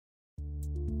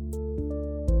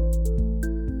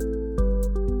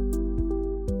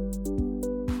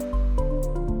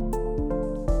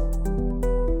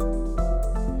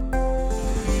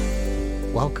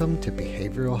Welcome to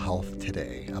Behavioral Health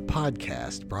Today, a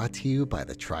podcast brought to you by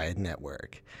the Triad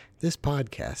Network. This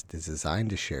podcast is designed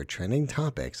to share trending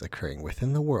topics occurring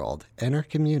within the world and our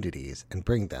communities and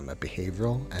bring them a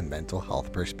behavioral and mental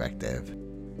health perspective.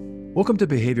 Welcome to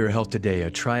Behavioral Health Today,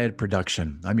 a Triad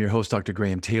production. I'm your host, Dr.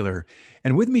 Graham Taylor,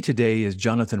 and with me today is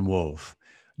Jonathan Wolf.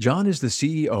 John is the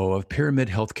CEO of Pyramid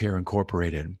Healthcare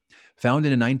Incorporated.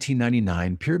 Founded in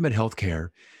 1999, Pyramid Healthcare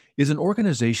is an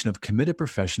organization of committed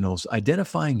professionals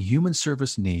identifying human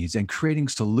service needs and creating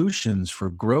solutions for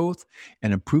growth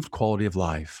and improved quality of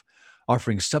life,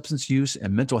 offering substance use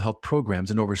and mental health programs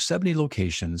in over 70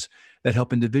 locations that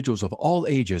help individuals of all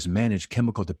ages manage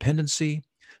chemical dependency,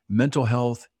 mental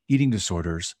health, eating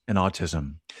disorders, and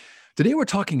autism. Today, we're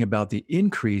talking about the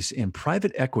increase in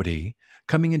private equity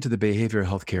coming into the behavioral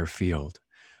healthcare field.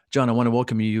 John, I want to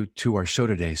welcome you to our show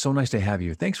today. So nice to have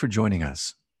you. Thanks for joining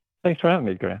us. Thanks for having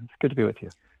me, Graham. It's good to be with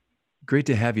you. Great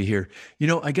to have you here. You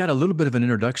know, I got a little bit of an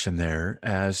introduction there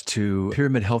as to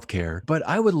Pyramid Healthcare, but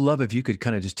I would love if you could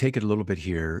kind of just take it a little bit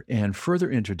here and further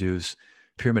introduce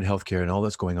Pyramid Healthcare and all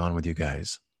that's going on with you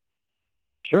guys.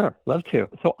 Sure, love to.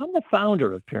 So I'm the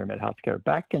founder of Pyramid Healthcare.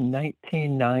 Back in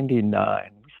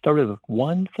 1999, we started with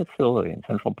one facility in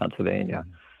central Pennsylvania.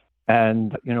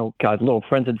 And, got a little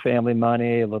friends and family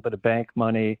money, a little bit of bank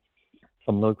money,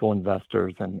 some local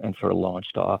investors, and sort of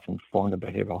launched off and formed a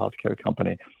behavioral healthcare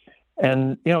company.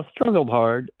 And, struggled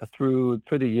hard through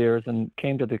the years and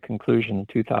came to the conclusion in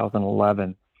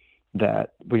 2011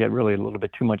 that we had really a little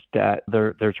bit too much debt.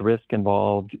 There's risk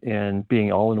involved in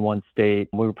being all in one state.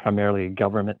 We were primarily a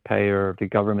government payer. The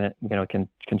government, can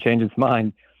change its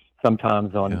mind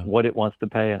sometimes on what it wants to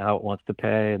pay and how it wants to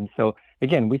pay. And so,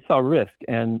 again, we saw risk.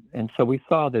 And so we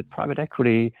saw that private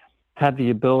equity had the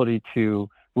ability to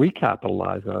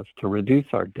recapitalize us, to reduce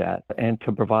our debt, and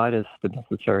to provide us the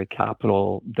necessary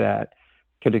capital that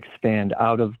could expand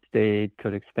out of state,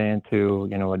 could expand to,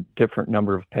 a different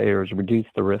number of payers, reduce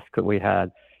the risk that we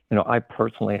had. I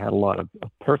personally had a lot of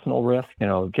personal risk,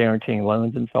 guaranteeing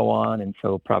loans and so on. And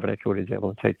so private equity is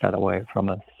able to take that away from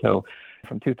us. So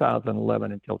from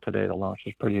 2011 until today, the launch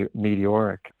is pretty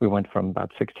meteoric. We went from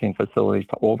about 16 facilities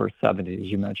to over 70, as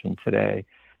you mentioned today.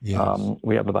 Yes.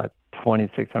 We have about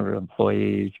 2,600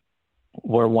 employees.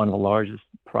 We're one of the largest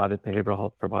private behavioral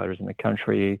health providers in the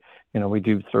country. We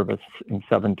do service in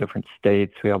 7 different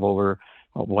states. We have over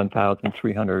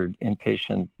 1,300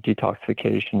 inpatient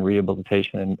detoxification,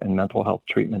 rehabilitation, and mental health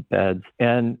treatment beds,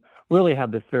 and really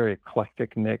have this very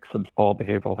eclectic mix of all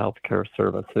behavioral health care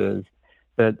services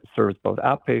that serves both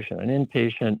outpatient and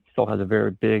inpatient. Still has a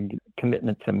very big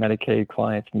commitment to Medicaid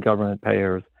clients and government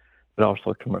payers, but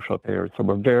also commercial payers. So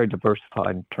we're very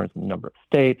diversified in terms of the number of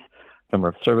states, number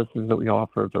of services that we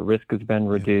offer. The risk has been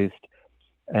reduced.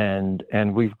 And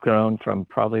we've grown from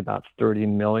probably about 30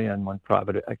 million when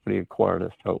private equity acquired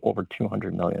us to over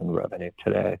 200 million in revenue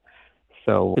today.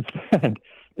 So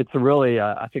it's a really,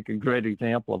 I think, a great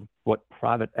example of what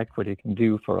private equity can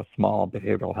do for a small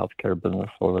behavioral healthcare business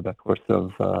over the course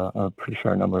of a pretty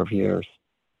fair number of years.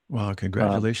 Wow,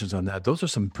 congratulations on that. Those are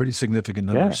some pretty significant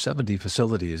numbers, 70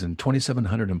 facilities and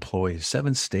 2,700 employees,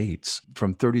 7 states,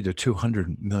 from 30 to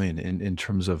 200 million in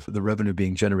terms of the revenue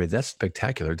being generated. That's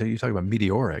spectacular. You talk about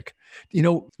meteoric.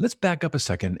 Let's back up a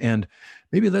second and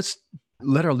maybe let's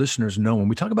let our listeners know when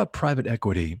we talk about private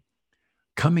equity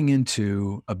coming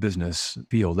into a business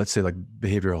field, let's say like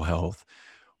behavioral health,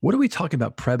 what are we talking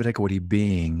about private equity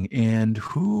being, and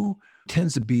who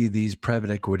tends to be these private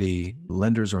equity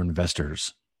lenders or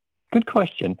investors? Good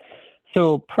question.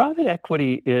 So private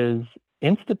equity is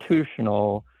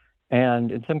institutional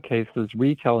and in some cases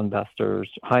retail investors,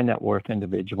 high net worth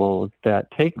individuals that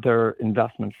take their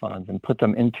investment funds and put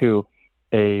them into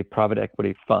a private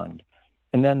equity fund.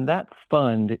 And then that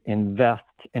fund invests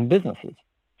in businesses,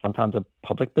 sometimes a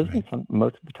public business,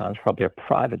 most of the time it's probably a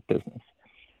private business.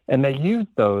 And they use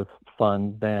those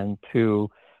funds then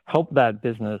to help that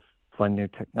business fund new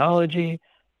technology,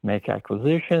 make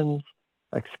acquisitions,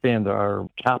 expand our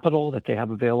capital that they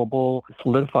have available,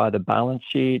 solidify the balance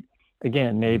sheet.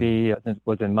 Again, maybe, as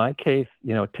was in my case,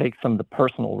 take some of the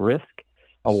personal risk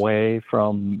away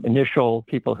from initial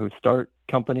people who start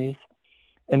companies.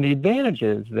 And the advantage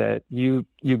is that you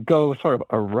go sort of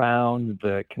around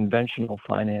the conventional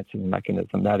financing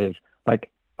mechanism, that is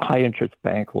like high interest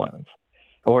bank loans,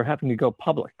 or having to go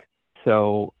public.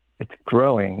 So it's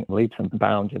growing leaps and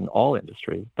bounds in all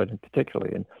industries, but in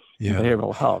particularly in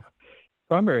behavioral health.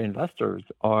 Primary investors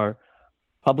are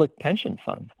public pension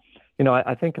funds.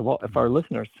 I think if our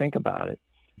listeners think about it,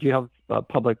 do you have a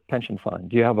public pension fund?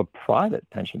 Do you have a private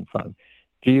pension fund?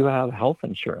 Do you have health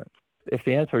insurance? If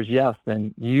the answer is yes,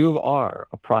 then you are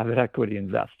a private equity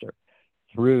investor.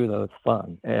 through those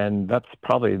funds. And that's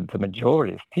probably the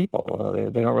majority of people.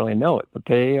 They don't really know it, but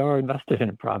they are invested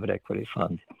in private equity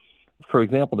funds. For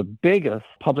example, the biggest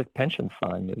public pension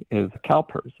fund is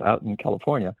CalPERS out in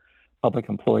California, public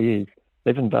employees.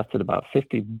 They've invested about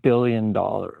 $50 billion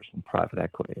in private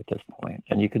equity at this point.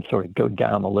 And you can sort of go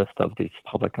down the list of these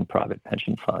public and private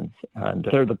pension funds, and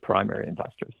they're the primary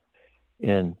investors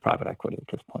in private equity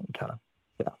at this point in time.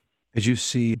 Yeah. As you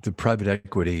see the private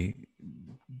equity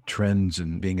trends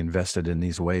and being invested in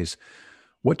these ways,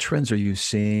 what trends are you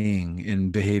seeing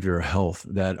in behavioral health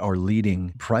that are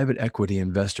leading private equity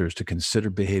investors to consider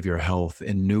behavioral health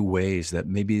in new ways that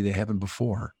maybe they haven't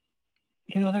before?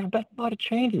 There's been a lot of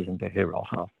changes in behavioral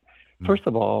health. First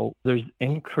of all, there's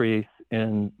increase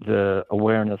in the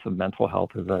awareness of mental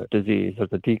health as a disease. There's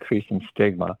a decrease in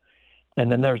stigma.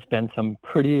 And then there's been some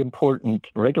pretty important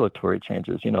regulatory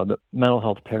changes. The Mental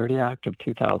Health Parity Act of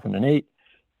 2008,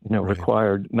 right,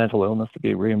 required mental illness to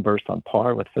be reimbursed on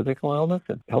par with physical illness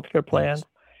in healthcare plans.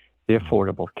 Yes. The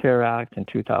Affordable Care Act in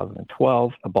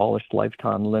 2012 abolished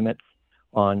lifetime limits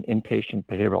on inpatient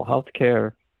behavioral health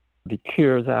care. The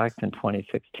Cures Act in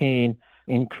 2016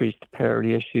 increased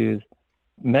parity issues.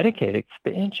 Medicaid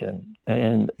expansion,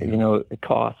 and it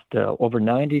cost over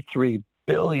 $93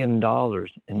 billion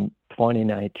in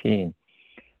 2019.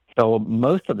 So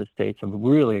most of the states have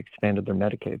really expanded their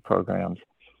Medicaid programs.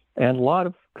 And a lot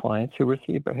of clients who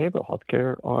receive behavioral health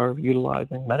care are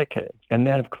utilizing Medicaid. And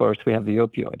then, of course, we have the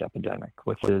opioid epidemic,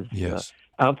 which is,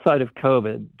 outside of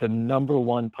COVID, the number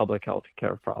one public health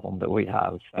care problem that we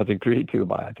have, as agreed to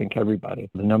by, I think, everybody.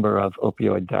 The number of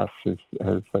opioid deaths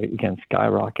has again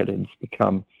skyrocketed. It's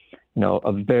become,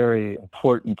 a very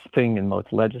important thing in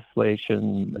most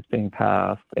legislation that's being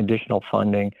passed, additional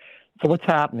funding. So what's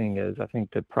happening is, I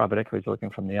think that private equity is looking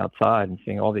from the outside and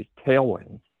seeing all these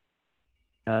tailwinds.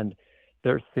 And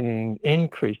they're seeing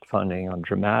increased funding on a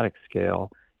dramatic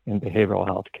scale in behavioral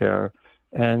health care.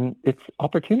 And it's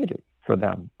opportunity for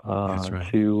them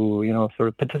to, sort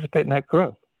of participate in that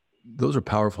growth. Those are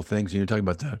powerful things. You're talking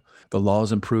about the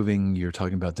laws improving. You're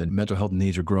talking about the mental health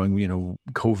needs are growing,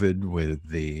 COVID with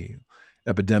the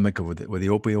epidemic, with the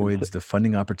opioids, the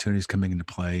funding opportunities coming into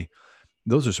play.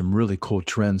 Those are some really cool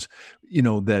trends,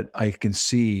 that I can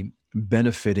see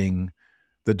benefiting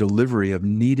the delivery of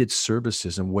needed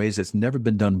services in ways that's never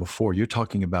been done before. You're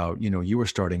talking about, you were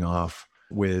starting off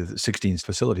with 16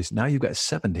 facilities. Now you've got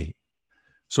 70.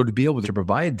 So to be able to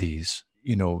provide these,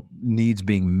 needs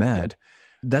being met,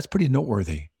 that's pretty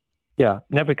noteworthy. Yeah,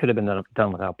 never could have been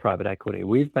done without private equity.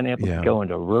 We've been able to go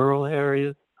into rural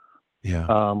areas.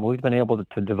 Yeah. We've been able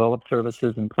to develop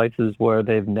services in places where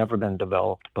they've never been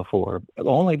developed before,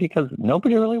 only because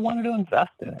nobody really wanted to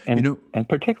invest in it. And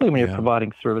particularly when you're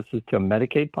providing services to a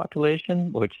Medicaid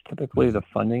population, which typically the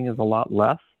funding is a lot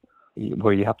less,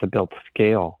 where you have to build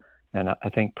scale. And I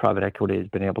think private equity has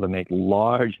been able to make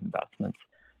large investments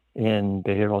in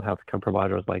behavioral health care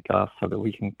providers like us so that we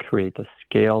can create the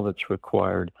scale that's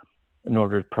required in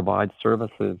order to provide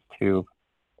services to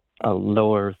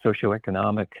lower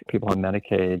socioeconomic people on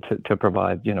Medicaid to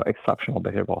provide, exceptional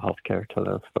behavioral health care to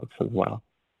those folks as well.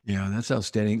 Yeah, that's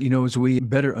outstanding. As we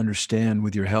better understand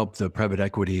with your help, the private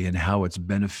equity and how it's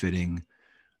benefiting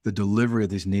the delivery of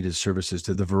these needed services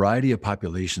to the variety of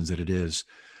populations that it is,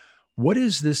 what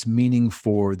is this meaning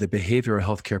for the behavioral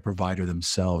health care provider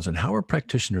themselves, and how are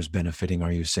practitioners benefiting,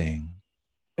 are you saying?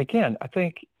 Again, I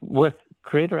think with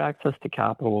greater access to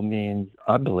capital means,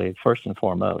 I believe, first and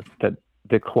foremost, that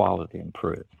the quality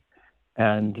improves.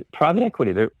 And private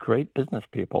equity, they're great business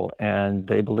people, and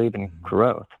they believe in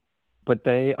growth. But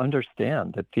they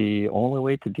understand that the only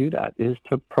way to do that is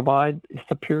to provide a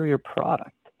superior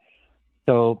product.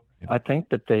 So I think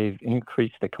that they've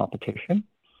increased the competition.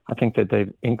 I think that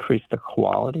they've increased the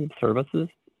quality of services.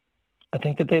 I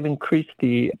think that they've increased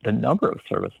the number of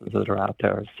services that are out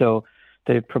there. So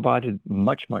they've provided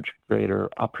much, much greater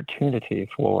opportunity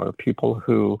for people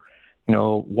who,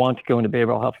 want to go into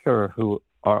behavioral health care or who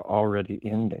are already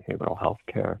in behavioral health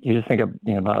care. You just think of,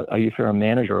 if you're a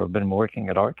manager who've been working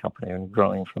at our company and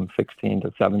growing from 16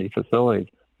 to 70 facilities,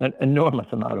 an enormous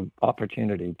amount of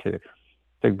opportunity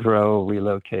to grow,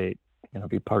 relocate,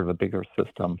 be part of a bigger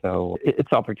system. So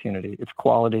it's opportunity, it's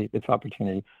quality, it's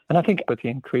opportunity. And I think with the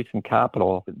increase in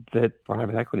capital, that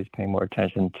private equity is paying more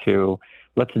attention to,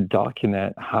 let's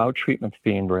document how treatment's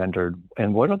being rendered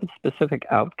and what are the specific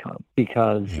outcomes,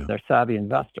 because they're savvy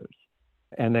investors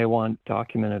and they want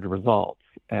documented results,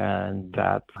 and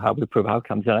that's how we prove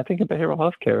outcomes. And I think in behavioral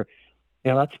health care,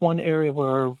 that's one area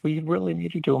where we really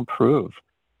needed to improve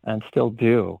and still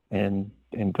do in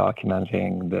in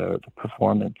documenting the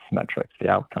performance metrics, the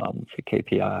outcomes, the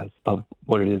KPIs of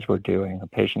what it is we're doing, the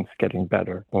patients getting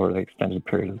better over the extended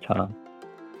period of time.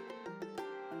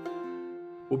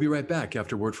 We'll be right back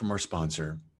after word from our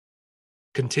sponsor.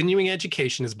 Continuing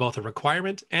education is both a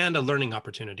requirement and a learning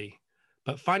opportunity,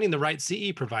 but finding the right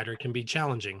CE provider can be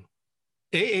challenging.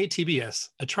 AATBS,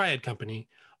 a Triad company,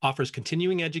 offers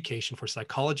continuing education for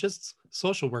psychologists,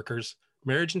 social workers,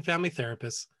 marriage and family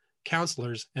therapists,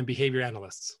 counselors, and behavior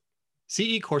analysts.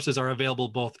 CE courses are available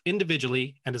both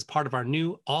individually and as part of our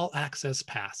new All Access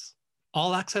Pass.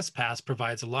 All Access Pass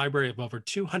provides a library of over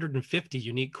 250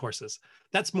 unique courses.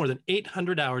 That's more than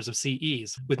 800 hours of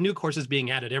CEs, with new courses being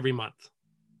added every month.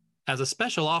 As a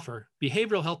special offer,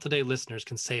 Behavioral Health Today listeners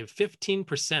can save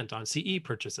 15% on CE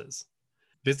purchases.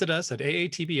 Visit us at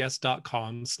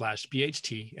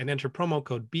aatbs.com/BHT and enter promo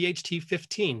code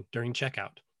BHT15 during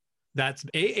checkout. That's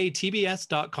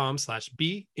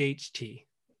aatbs.com/BHT.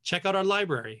 Check out our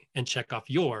library and check off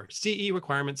your CE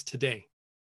requirements today.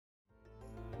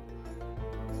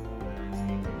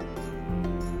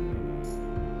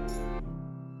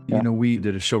 You know, we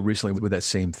did a show recently with that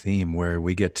same theme where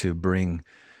we get to bring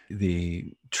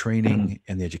the training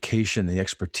and the education and the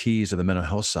expertise of the mental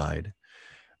health side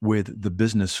with the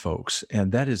business folks.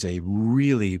 And that is a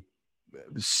really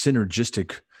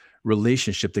synergistic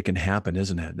relationship that can happen,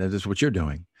 isn't it? That is what you're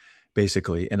doing,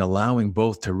 basically, and allowing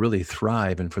both to really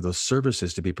thrive and for those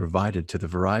services to be provided to the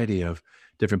variety of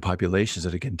different populations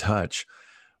that it can touch.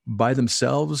 By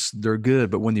themselves, they're good,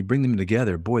 but when you bring them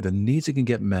together, boy, the needs that can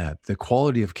get met, the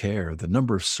quality of care, the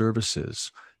number of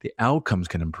services, the outcomes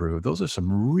can improve. Those are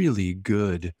some really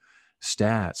good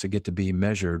stats that get to be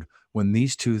measured when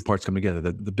these two parts come together,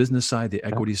 the business side, the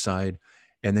equity side,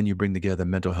 and then you bring together the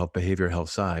mental health, behavioral health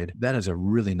side. That is a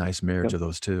really nice marriage of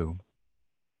those two.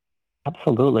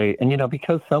 Absolutely. And,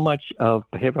 because so much of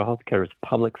behavioral health care is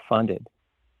public funded,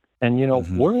 and,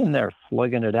 we're in there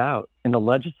slugging it out in the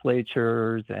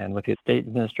legislatures and with the state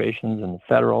administrations and the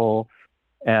federal.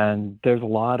 And there's a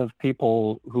lot of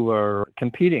people who are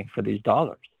competing for these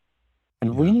dollars.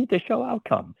 And we need to show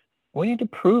outcomes. We need to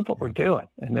prove what we're doing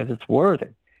and that it's worth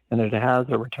it and that it has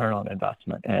a return on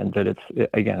investment and that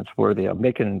it's worthy of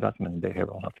making an investment in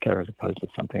behavioral health care as opposed to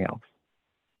something else.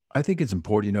 I think it's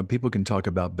important. People can talk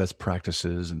about best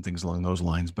practices and things along those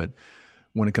lines, but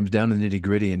when it comes down to the nitty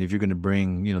gritty, and if you're going to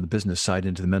bring, the business side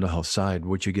into the mental health side,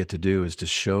 what you get to do is to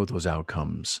show those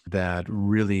outcomes that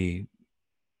really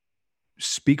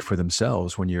speak for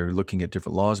themselves when you're looking at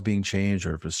different laws being changed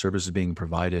or if a service is being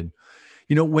provided.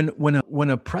 When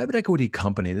a private equity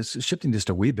company, this is shifting just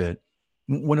a wee bit,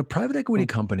 when a private equity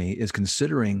company is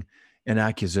considering an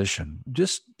acquisition,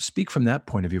 just speak from that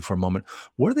point of view for a moment.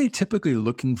 What are they typically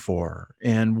looking for,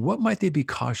 and what might they be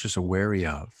cautious or wary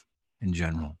of in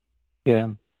general? Yeah,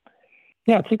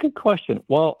 it's a good question.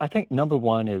 Well, I think number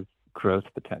one is growth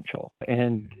potential.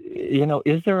 And,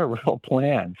 is there a real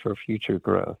plan for future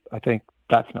growth? I think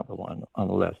that's number one on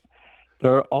the list.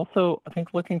 They're also, I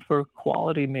think, looking for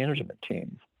quality management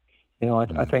teams.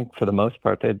 I think for the most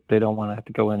part, they don't want to have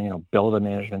to go in, build a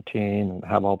management team and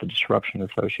have all the disruption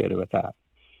associated with that.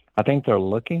 I think they're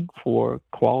looking for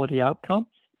quality outcomes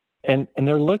and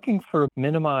they're looking for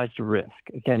minimized risk.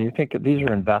 Again, you think that these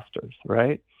are investors,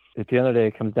 right? At the end of the day,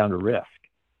 it comes down to risk.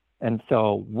 And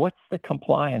so what's the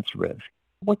compliance risk?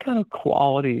 What kind of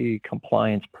quality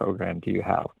compliance program do you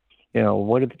have?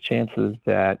 What are the chances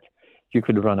that you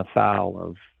could run afoul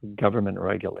of government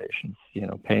regulations,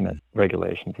 payment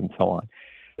regulations and so on?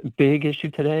 Big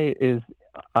issue today is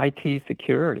IT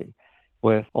security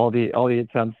with all the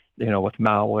attempts, with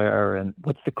malware, and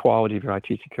what's the quality of your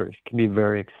IT security? It can be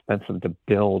very expensive to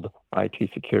build IT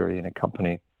security in a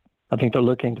company. I think they're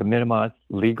looking to minimize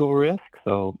legal risk.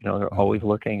 So, they're always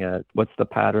looking at what's the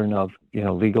pattern of,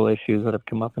 legal issues that have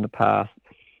come up in the past.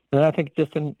 And I think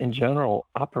just in general,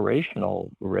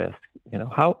 operational risk,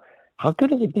 how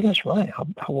good is the business running? How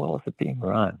well is it being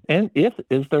run? And is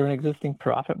there an existing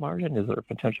profit margin? Is there a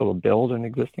potential to build an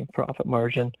existing profit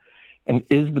margin? And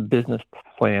is the business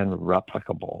plan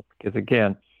replicable? Because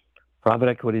again, private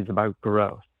equity is about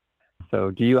growth.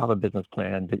 So do you have a business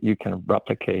plan that you can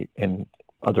replicate in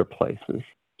other places?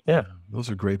 Yeah.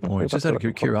 Those are great points. Just out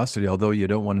of curiosity, although you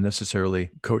don't want to necessarily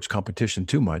coach competition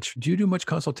too much, do you do much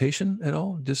consultation at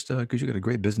all? Just because you got a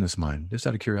great business mind. Just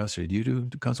out of curiosity, do you do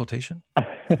consultation? A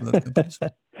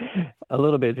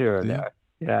little bit here and there.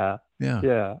 Yeah,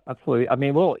 absolutely. I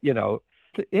mean, the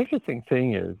interesting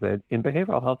thing is that in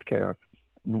behavioral health care,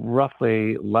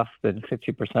 roughly less than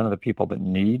 50% of the people that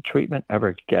need treatment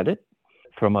ever get it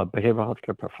from a behavioral health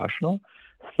care professional.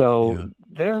 So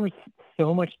there's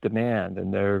so much demand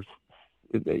and there's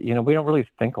we don't really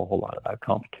think a whole lot about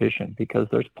competition because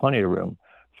there's plenty of room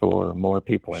for more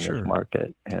people in this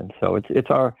market. And so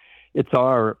it's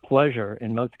our pleasure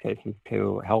in most cases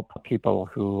to help people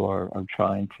who are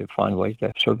trying to find ways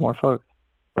to serve more folks,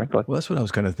 frankly. Well, that's what I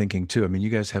was kind of thinking too. I mean, you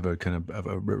guys have a kind of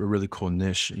a really cool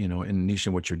niche,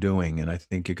 in what you're doing. And I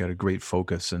think you got a great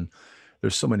focus, and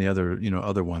there's so many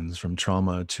other ones, from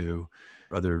trauma to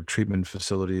other treatment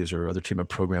facilities or other treatment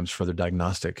programs for other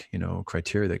diagnostic,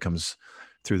 criteria that comes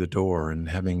through the door, and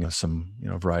having some,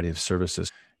 variety of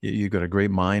services. You've got a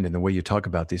great mind, and the way you talk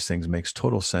about these things makes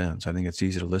total sense. I think it's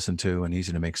easy to listen to and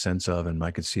easy to make sense of, and I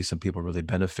could see some people really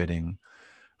benefiting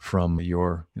from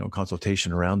your,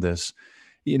 consultation around this.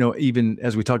 Even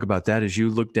as we talk about that, as you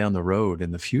look down the road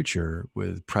in the future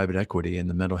with private equity in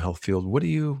the mental health field, what are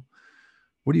you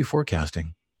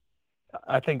forecasting?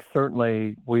 I think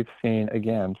certainly we've seen,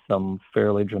 again, some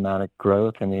fairly dramatic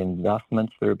growth in the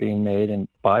investments that are being made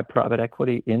by private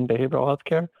equity in behavioral health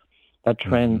care. That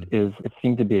trend it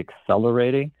seemed to be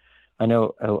accelerating. I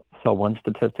know I saw one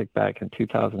statistic back in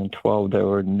 2012, there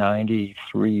were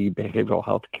 93 behavioral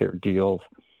health care deals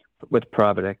with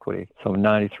private equity. So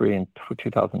 93 in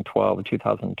 2012, and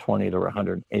 2020, there were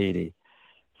 180.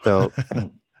 So,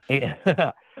 and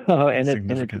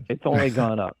it's only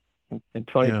gone up in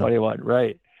 2021,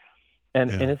 right?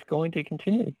 And it's going to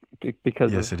continue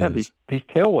because these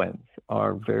tailwinds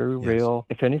are very real.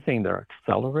 If anything, they're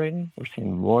accelerating. We're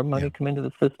seeing more money come into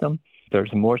the system.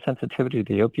 There's more sensitivity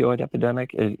to the opioid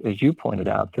epidemic. As you pointed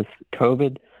out, this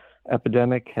COVID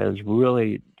epidemic has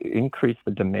really increased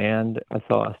the demand. I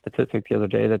saw a statistic the other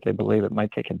day that they believe it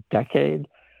might take a decade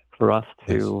for us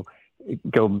to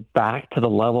go back to the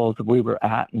levels we were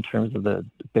at in terms of the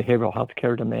behavioral health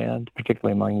care demand,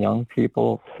 particularly among young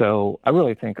people. So I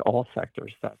really think all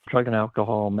sectors, that drug and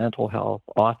alcohol, mental health,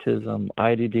 autism,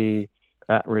 IDD,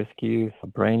 at-risk youth,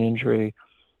 brain injury,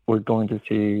 we're going to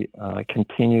see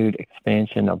continued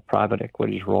expansion of private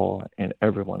equity's role in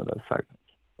every one of those segments,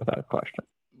 without question.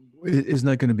 Isn't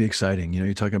that going to be exciting?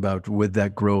 You're talking about with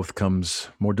that growth comes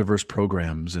more diverse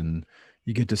programs, and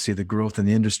you get to see the growth in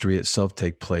the industry itself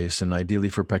take place. And ideally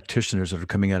for practitioners that are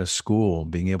coming out of school,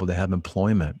 being able to have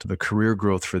employment, the career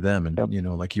growth for them. And,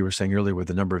 like you were saying earlier, with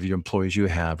the number of your employees you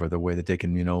have, or the way that they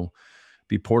can,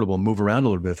 be portable and move around a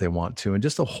little bit if they want to. And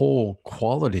just the whole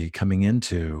quality coming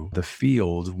into the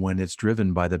field when it's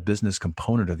driven by the business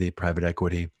component of the private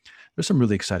equity. There's some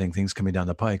really exciting things coming down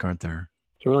the pike, aren't there?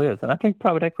 It really is. And I think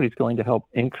private equity is going to help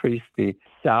increase the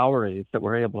salaries that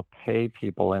we're able to pay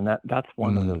people. And that's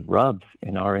one of the rubs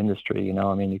in our industry.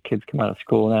 The kids come out of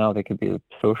school now, they could be a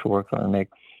social worker and make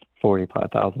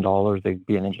 $45,000. They'd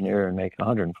be an engineer and make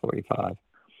 $145,000.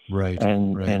 Right.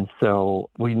 And so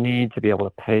we need to be able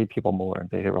to pay people more in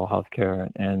behavioral health care.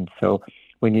 And so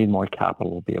we need more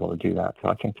capital to be able to do that. So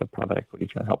I think the private equity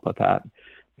is going to help with that.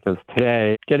 Because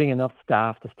today, getting enough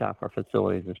staff to staff our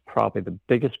facilities is probably the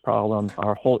biggest problem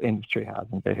our whole industry has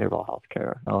in behavioral health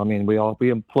care. We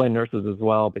employ nurses as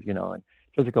well, but in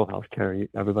physical health care,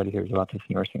 everybody hears about this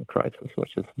nursing crisis,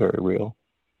 which is very real.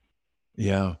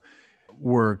 Yeah.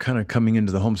 We're kind of coming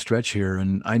into the home stretch here,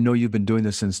 and I know you've been doing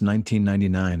this since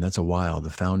 1999. That's a while,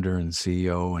 the founder and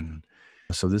CEO. And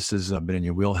so this has been in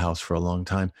your wheelhouse for a long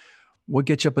time. What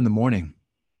gets you up in the morning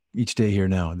each day here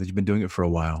now that you've been doing it for a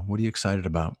while? What are you excited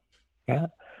about? Yeah,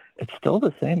 it's still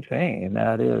the same thing, and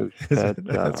that is that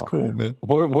that's cool, man.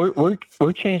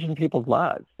 We're changing people's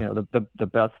lives. The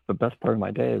best part of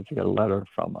my day is to get a letter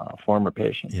from a former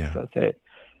patient that says, "Hey,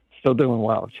 still doing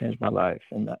well, changed my life,"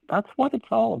 and that's what it's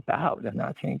all about. And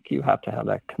I think you have to have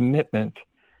that commitment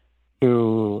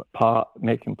to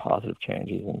making positive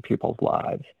changes in people's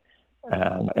lives.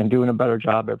 And doing a better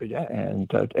job every day, and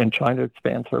trying to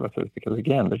expand services, because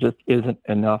again, there just isn't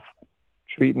enough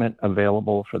treatment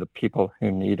available for the people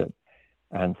who need it,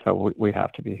 and so we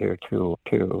have to be here to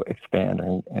expand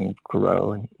and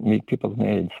grow and meet people's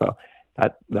needs. So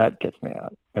that gets me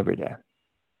out every day.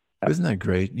 Isn't that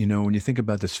great? When you think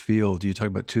about this field, you talk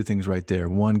about two things right there.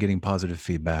 One, getting positive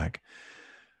feedback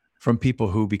from people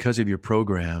who, because of your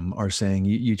program, are saying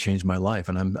you changed my life,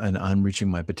 and I'm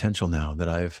reaching my potential now that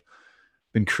I've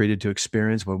been created to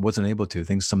experience, but wasn't able to.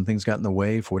 Some things got in the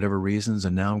way for whatever reasons,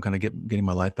 and now I'm kind of getting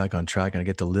my life back on track, and I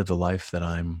get to live the life that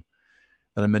I'm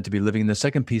meant to be living. And the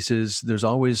second piece is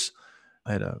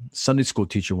I had a Sunday school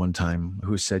teacher one time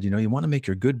who said, you want to make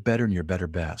your good better and your better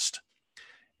best.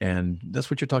 And that's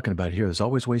what you're talking about here. There's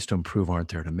always ways to improve, aren't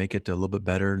there? To make it a little bit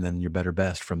better and then your better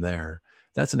best from there.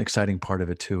 That's an exciting part of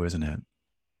it too, isn't it?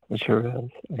 It sure is.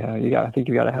 Yeah, I think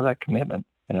you got to have that commitment,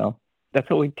 That's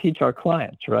what we teach our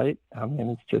clients, right?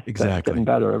 It's just exactly getting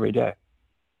better every day.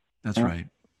 That's right.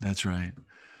 That's right.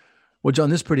 Well,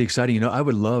 John, this is pretty exciting. I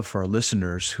would love for our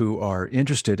listeners who are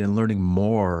interested in learning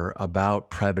more about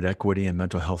private equity and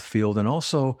mental health field, and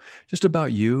also just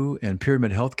about you and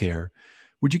Pyramid Healthcare.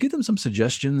 Would you give them some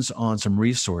suggestions on some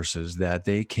resources that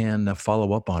they can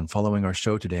follow up on following our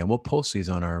show today? And we'll post these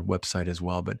on our website as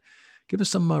well. But give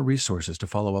us some resources to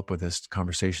follow up with this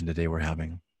conversation today we're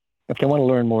having. If they want to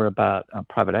learn more about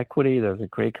private equity, there's a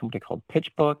great company called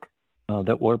PitchBook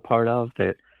that we're part of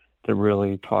that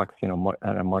really talks, more,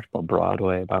 in a much more broad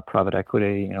way about private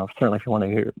equity. Certainly if you want to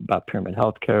hear about Pyramid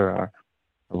Healthcare, our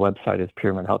website is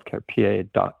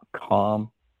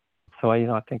pyramidhealthcarepA.com. So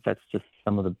I think that's just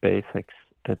some of the basics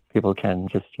that people can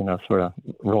just, sort of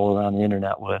roll around the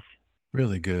internet with.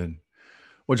 Really good.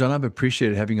 Well, John, I've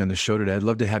appreciated having you on the show today. I'd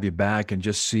love to have you back and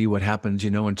just see what happens,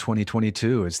 in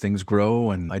 2022 as things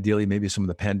grow, and ideally maybe some of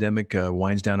the pandemic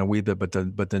winds down a wee bit, but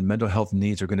the mental health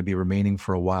needs are going to be remaining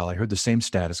for a while. I heard the same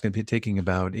stat. It's going to be taking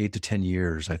about 8 to 10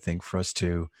 years, I think, for us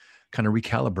to kind of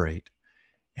recalibrate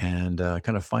and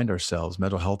kind of find ourselves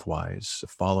mental health wise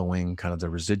following kind of the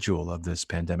residual of this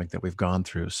pandemic that we've gone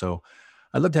through. So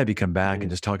I'd love to have you come back and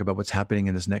just talk about what's happening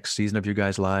in this next season of your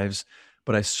guys' lives.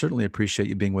 But I certainly appreciate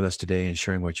you being with us today and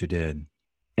sharing what you did.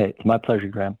 Hey, it's my pleasure,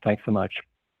 Graham. Thanks so much.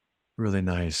 Really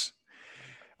nice.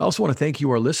 I also want to thank you,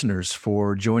 our listeners,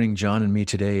 for joining John and me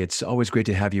today. It's always great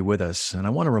to have you with us. And I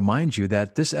want to remind you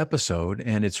that this episode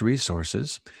and its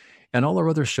resources and all our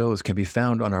other shows can be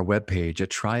found on our webpage at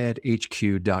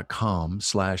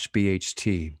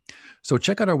triadhq.com/BHT. So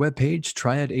check out our webpage,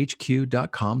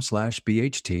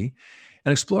 triadhq.com/BHT,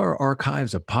 and explore our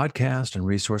archives of podcast and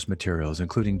resource materials,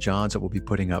 including John's that we'll be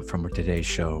putting up from today's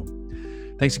show.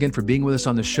 Thanks again for being with us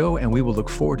on the show, and we will look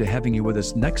forward to having you with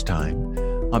us next time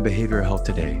on Behavioral Health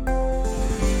Today.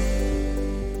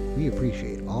 We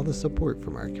appreciate all the support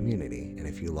from our community, and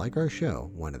if you like our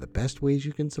show, one of the best ways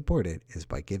you can support it is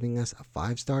by giving us a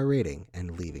 5-star rating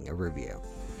and leaving a review.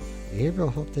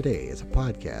 Behavioral Health Today is a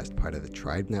podcast part of the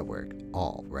Triad Network,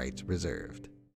 all rights reserved.